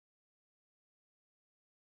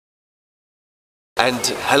And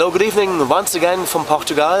hello, good evening once again from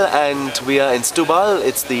Portugal, and we are in Setubal.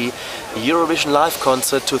 It's the Eurovision Live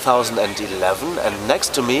Concert 2011, and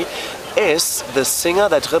next to me is the singer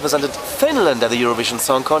that represented Finland at the Eurovision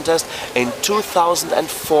Song Contest in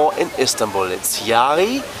 2004 in Istanbul. It's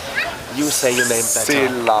Jari. You say your name better.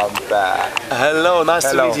 Sillanpää. Hello,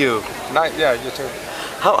 nice to meet you. Nice, yeah, you too.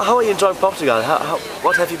 How are you enjoying Portugal?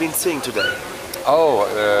 What have you been seeing today? Oh,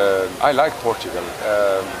 I like Portugal.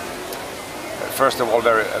 First of all,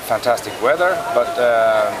 very fantastic weather, but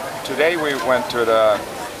today we went to the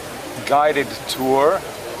guided tour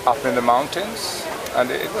up in the mountains, and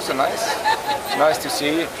it was nice to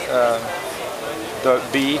see the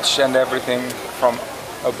beach and everything from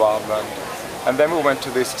above, and then we went to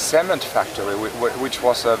this cement factory, which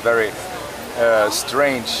was a very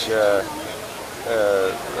strange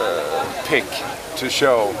pic to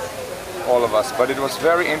show all of us, but it was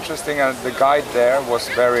very interesting, and the guide there was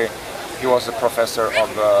he was a professor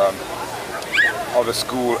of a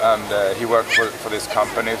school, and he worked for this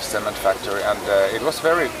company, cement factory, and it was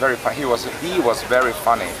very fun. He was very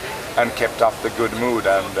funny and kept up the good mood,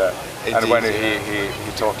 and when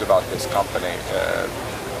he talked about this company.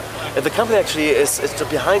 The company actually is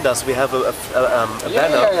behind us. We have a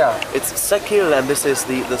banner. Yeah. It's Sekil, and this is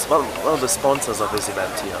one of the sponsors of this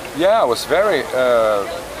event here. Yeah, it was very.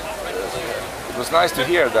 It was nice to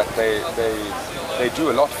hear that they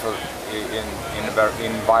do a lot for in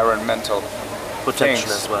environmental protection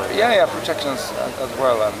things as well. Yeah, protections as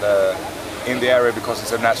well, and in the area, because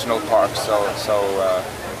it's a national park. So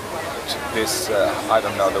this I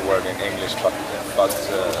don't know the word in English, but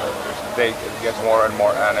they get more and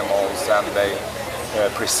more animals, and they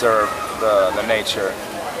preserve the nature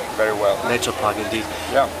very well. Nature park indeed.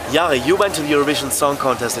 Yeah. Jari, you went to the Eurovision Song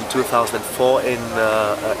Contest in 2004 in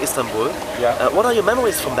Istanbul. Yeah. What are your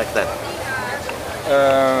memories from back then?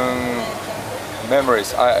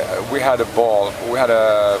 Memories. We had a ball. We had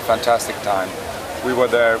a fantastic time. We were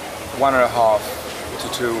there 1.5 to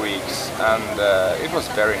 2 weeks, and it was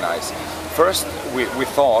very nice. First, we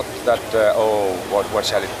thought that what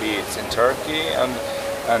shall it be? It's in Turkey,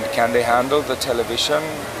 and can they handle the television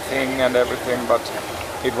thing and everything? But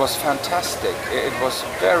it was fantastic. It was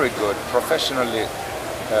very good, professionally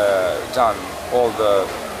done.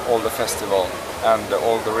 All the festival and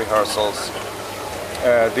all the rehearsals.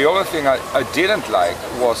 The only thing I didn't like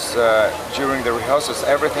was during the rehearsals,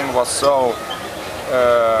 everything was so.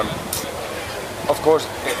 Of course,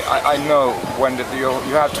 I know when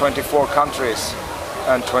you have 24 countries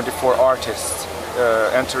and 24 artists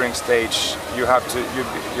entering stage, you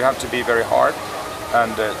have to be very hard,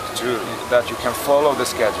 and that you can follow the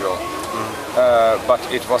schedule. But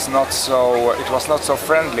it was not so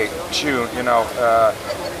friendly tune,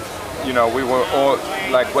 we were all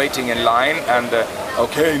like waiting in line, and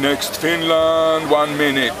okay, next Finland, 1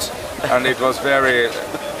 minute, and it was very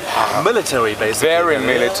military, basically. Very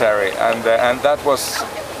military, and that was,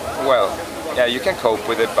 well, yeah, you can cope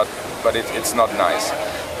with it, but it's not nice.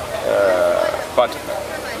 But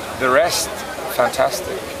the rest,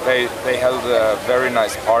 fantastic. They held very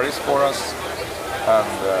nice parties for us, and.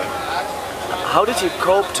 How did you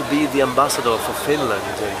cope to be the ambassador for Finland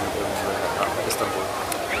in Istanbul?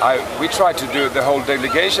 We tried to do, the whole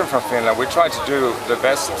delegation from Finland, we tried to do the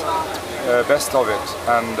best of it,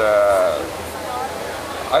 and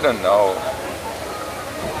I don't know,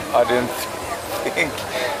 I didn't think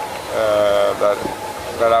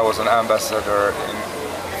that I was an ambassador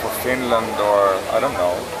for Finland, or I don't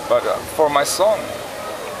know, but for my song,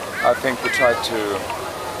 I think we tried to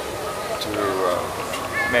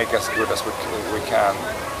make as good as we can.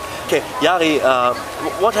 Okay, Jari,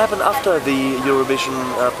 what happened after the Eurovision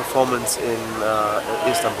performance in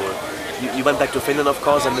Istanbul? You went back to Finland, of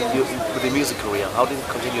course, and then with the music career. How did it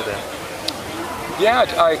continue there? Yeah,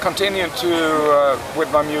 I continued with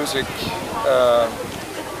my music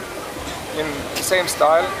in the same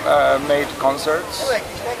style, made concerts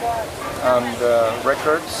and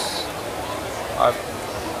records.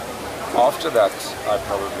 After that, I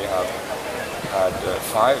probably have had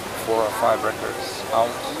 4 or 5 records out,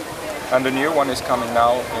 and the new one is coming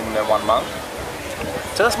now in 1 month.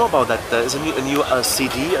 Tell us more about that. There is a new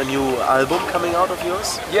CD, a new album coming out of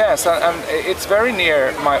yours? Yes, and it's very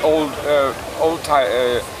near my old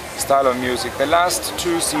style of music. The last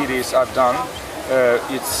 2 CDs I've done,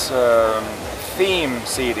 it's theme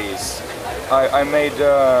CDs. I made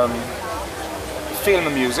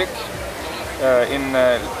film music.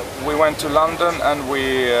 We went to London and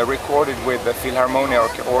we recorded with the Philharmonia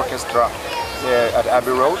Orchestra at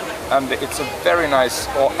Abbey Road, and it's a very nice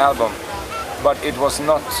album. But it was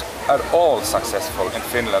not at all successful in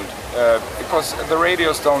Finland because the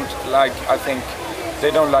radios don't like, I think,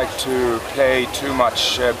 they don't like to play too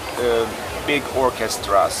much big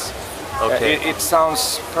orchestras. Okay. It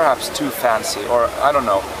sounds perhaps too fancy, or I don't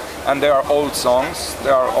know. And there are old songs.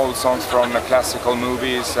 There are old songs from classical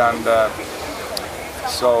movies, and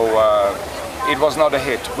so it was not a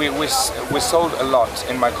hit. We sold a lot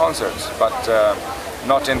in my concerts, but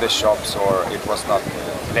not in the shops, or it was not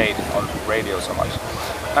played on radio so much.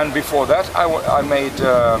 And before that, I made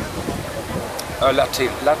a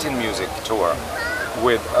Latin music tour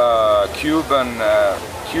with a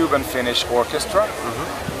Cuban Finnish orchestra,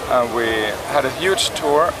 and we had a huge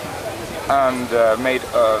tour and made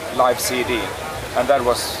a live CD, and that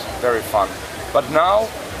was very fun. But now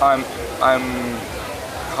I'm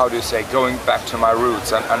how do you say, going back to my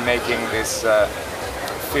roots and making this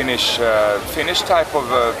Finnish type of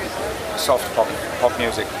soft pop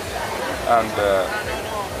music, and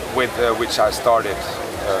with which I started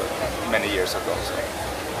many years ago.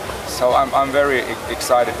 So I'm very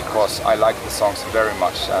excited because I like the songs very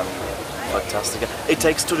much. And fantastic. It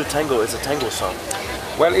Takes Two to Tango is a tango song.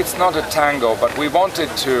 Well, it's not a tango, but we wanted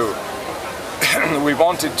to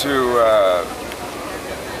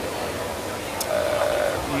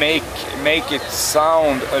make it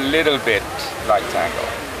sound a little bit like tango.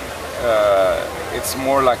 It's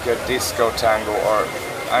more like a disco tango,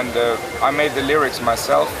 and I made the lyrics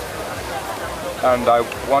myself, and I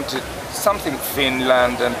wanted something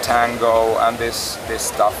Finland and tango and this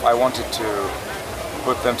stuff. I wanted to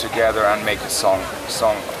put them together and make a song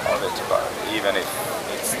of it, but even if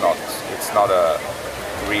it's not a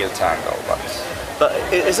real tango. But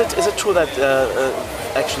is it true that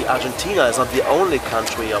actually Argentina is not the only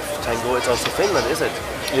country of tango? It's also Finland, is it?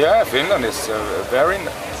 Yeah, Finland is very,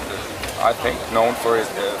 I think, known for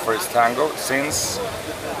its tango since,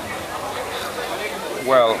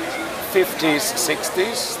 well, 50s,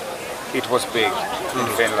 60s. It was big in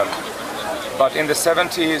Finland, but in the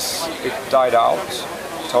 70s it died out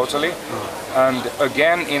totally. And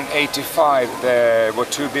again in '85 there were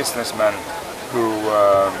two businessmen who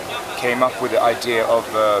came up with the idea of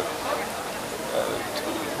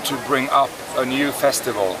to bring up a new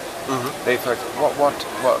festival. They thought,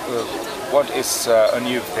 what is a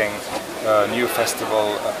new thing, a new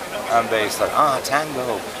festival? And they said,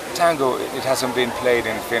 tango, it hasn't been played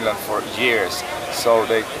in Finland for years. So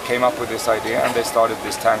they came up with this idea and they started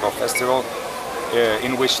this tango festival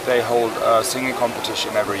in which they hold a singing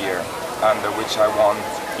competition every year, and which I won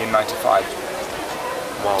in '95.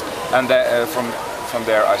 Wow. And from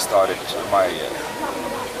there I started my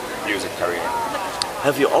music career.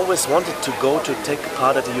 Have you always wanted to go to take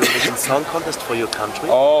part at the Eurovision Song Contest for your country?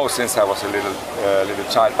 Oh, since I was a little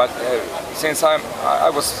child. But since I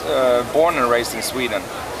was born and raised in Sweden,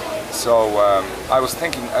 so I was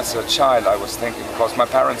thinking as a child. Because my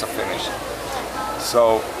parents are Finnish.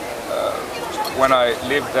 So when I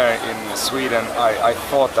lived there in Sweden, I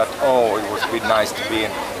thought that it would be nice to be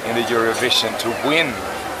in the Eurovision to win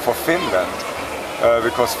for Finland.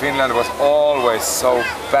 Because Finland was always so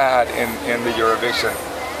bad in the Eurovision.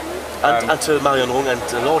 Until Myriam and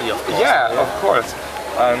Lucia, of course. Yeah, of course.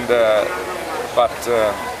 And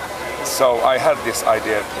so I had this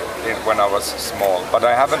idea when I was small, but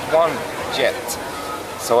I haven't won yet.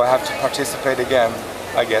 So I have to participate again,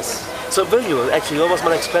 I guess. So will you? Actually, that was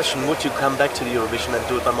my next question. Would you come back to the Eurovision and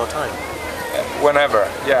do it one more time? Whenever,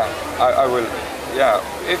 yeah, I will. Yeah,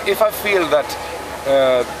 if I feel that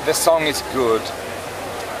the song is good,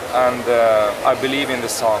 and I believe in the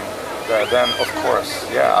song, then of course,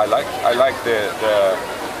 yeah, I like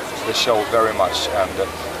the show very much, and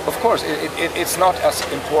of course it's not as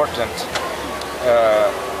important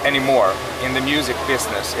anymore in the music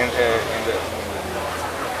business, in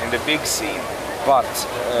the big scene, but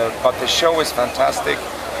the show is fantastic,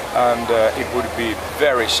 and it would be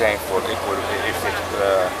very shameful if it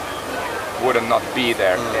would not be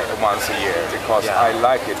there once a year, because I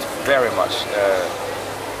like it very much.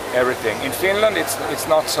 Everything in Finland, it's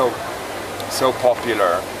not so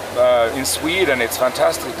popular. In Sweden, it's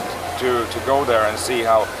fantastic to go there and see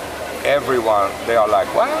how everyone, they are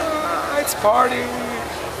like, wow, it's party,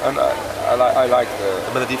 and I like the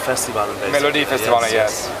Melody Festival. Melody Festival,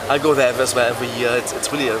 yes. I go there as well every year.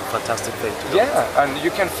 It's really a fantastic thing to go. Yeah, and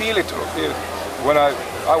you can feel it. When I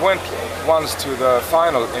went once to the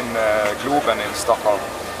final in Globen in Stockholm,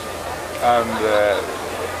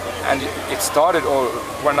 and it started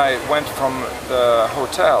when I went from the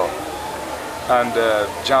hotel and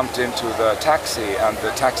jumped into the taxi, and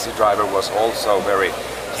the taxi driver was also very,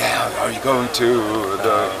 are you going to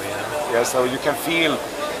the, so you can feel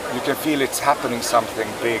it's happening something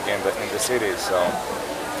big in the city. So,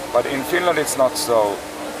 but in Finland it's not so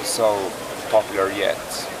popular yet.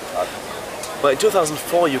 But in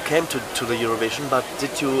 2004 you came to the Eurovision, but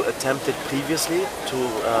did you attempt it previously to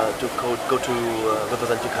go to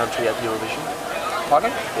represent your country at Eurovision?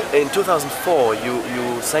 Pardon? In 2004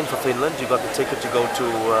 you sang for Finland, you got the ticket to go to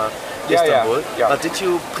Istanbul, but did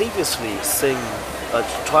you previously sing,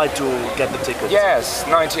 try to get the ticket? Yes,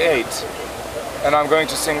 98. And I'm going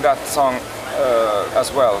to sing that song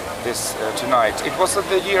as well this tonight. It was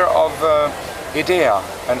the year of Idea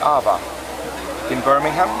and Ava in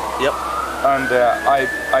Birmingham. Yep. And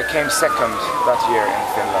I came second that year in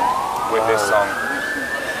Finland with this song.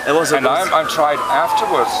 And I tried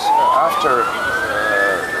afterwards, after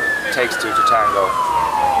Takes Two to Tango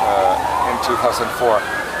in 2004,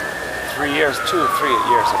 3 years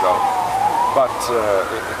ago, but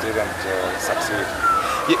it didn't succeed.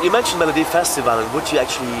 You mentioned Melody Festival, and would you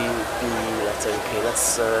actually be, let's say, okay,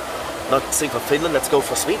 let's not sing for Finland, let's go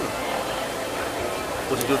for Sweden?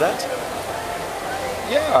 Would you do that?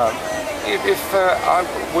 Yeah, if I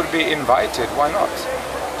would be invited, why not?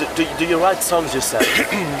 Do you write songs yourself?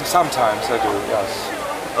 Sometimes I do, yes.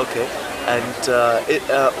 Okay, and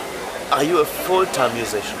are you a full-time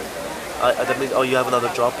musician? That means, you have another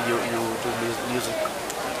job, you do music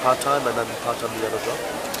part-time and then part-time the other job?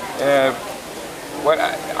 Well,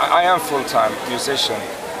 I am full-time musician,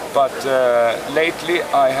 but lately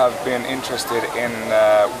I have been interested in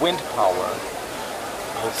wind power.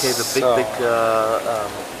 Okay, the big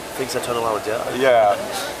things that turn around, yeah? Yeah.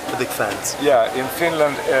 The big fans. Yeah, in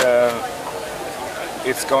Finland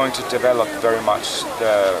it's going to develop very much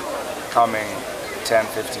the coming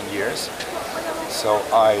 10-15 years. So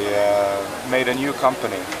I made a new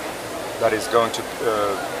company that is going to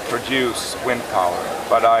produce wind power,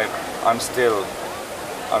 but I'm still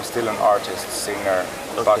an artist, singer,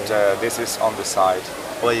 okay. But this is on the side.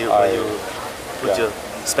 Where you put your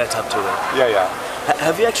spare time to it. Yeah.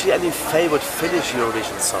 Have you actually any favorite Finnish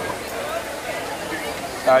Eurovision song?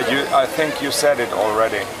 I think you said it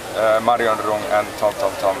already. Marion Rung and Tom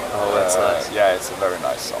Tom Tom. Oh, that's nice. Yeah, it's a very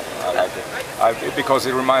nice song. I like it. Because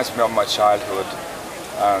it reminds me of my childhood,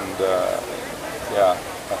 and yeah.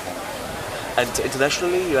 And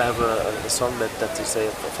internationally, you have a song that you say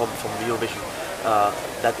from Eurovision.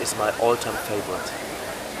 That is my all-time favorite.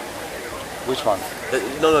 Which one?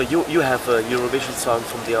 No, you have a Eurovision song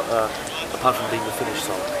from the apart from being a Finnish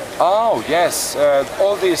song. Oh yes,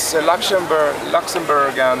 all these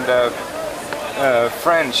Luxembourg and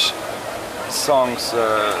French songs.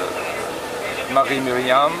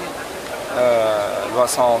 Myriam,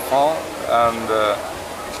 Loisson Enfant, and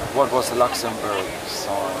what was the Luxembourg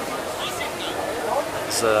song?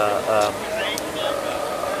 It's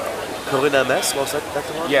Corinna Mess, was that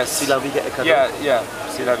the one? Yes. Si la vie est cadeau. Yeah.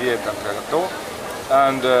 Si la vie est un cadeau.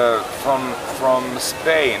 And from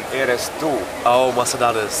Spain, Eres tú. Oh,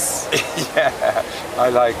 Mocedades. Yeah, I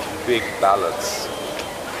like big ballads.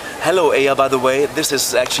 Hello, Aya, by the way. This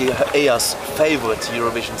is actually Aya's favorite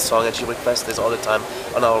Eurovision song, and she requests this all the time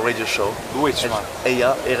on our radio show. Which one?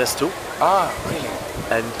 Aya, Eres tú. Ah, really?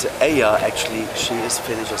 And Aya, actually, she is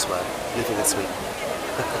Finnish as well, living in Sweden.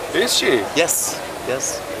 Is she? Yes.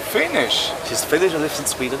 Finnish? She's Finnish and lives in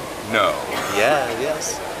Sweden. No. Yeah,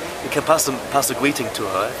 yes. You can pass a greeting to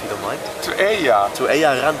her, if you don't mind. To Aya? To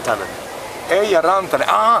Aya Rantanen. Aya Rantanen.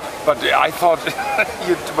 Ah, but I thought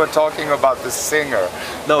you were talking about the singer.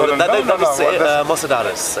 No, that is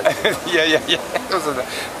Mocedades. Yeah.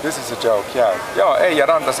 This is a joke, yeah. Joo, Aya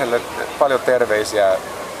Rantaselle paljon terveisiä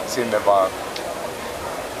sinne vaan.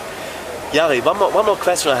 Jari, one more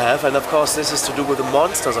question I have, and of course this is to do with the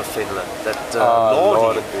monsters of Finland. That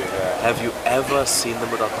Lordi. Yeah. Have you ever seen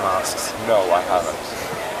them without masks? No, I haven't.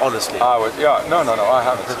 Honestly? No, I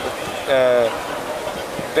haven't.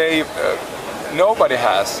 Nobody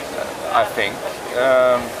has, I think.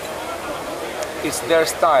 It's their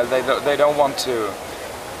style. They don't want to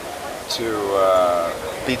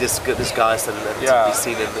be disguised and to be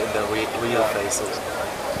seen in their real faces.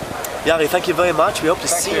 Jari, thank you very much. We hope to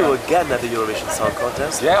see you again at the Eurovision Song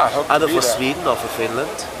Contest. Yeah, I hope to either be for there. Sweden or for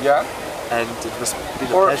Finland. Yeah. And it was a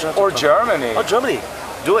pleasure. Or Germany. Or Germany.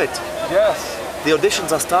 Do it. Yes. The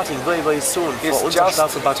auditions are starting very, very soon for Unser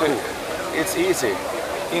Staffel Baku. It's easy.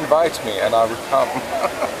 Invite me and I will come.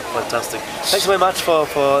 Fantastic. Thanks very much for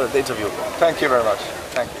the interview. Thank you very much.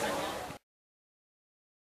 Thank you.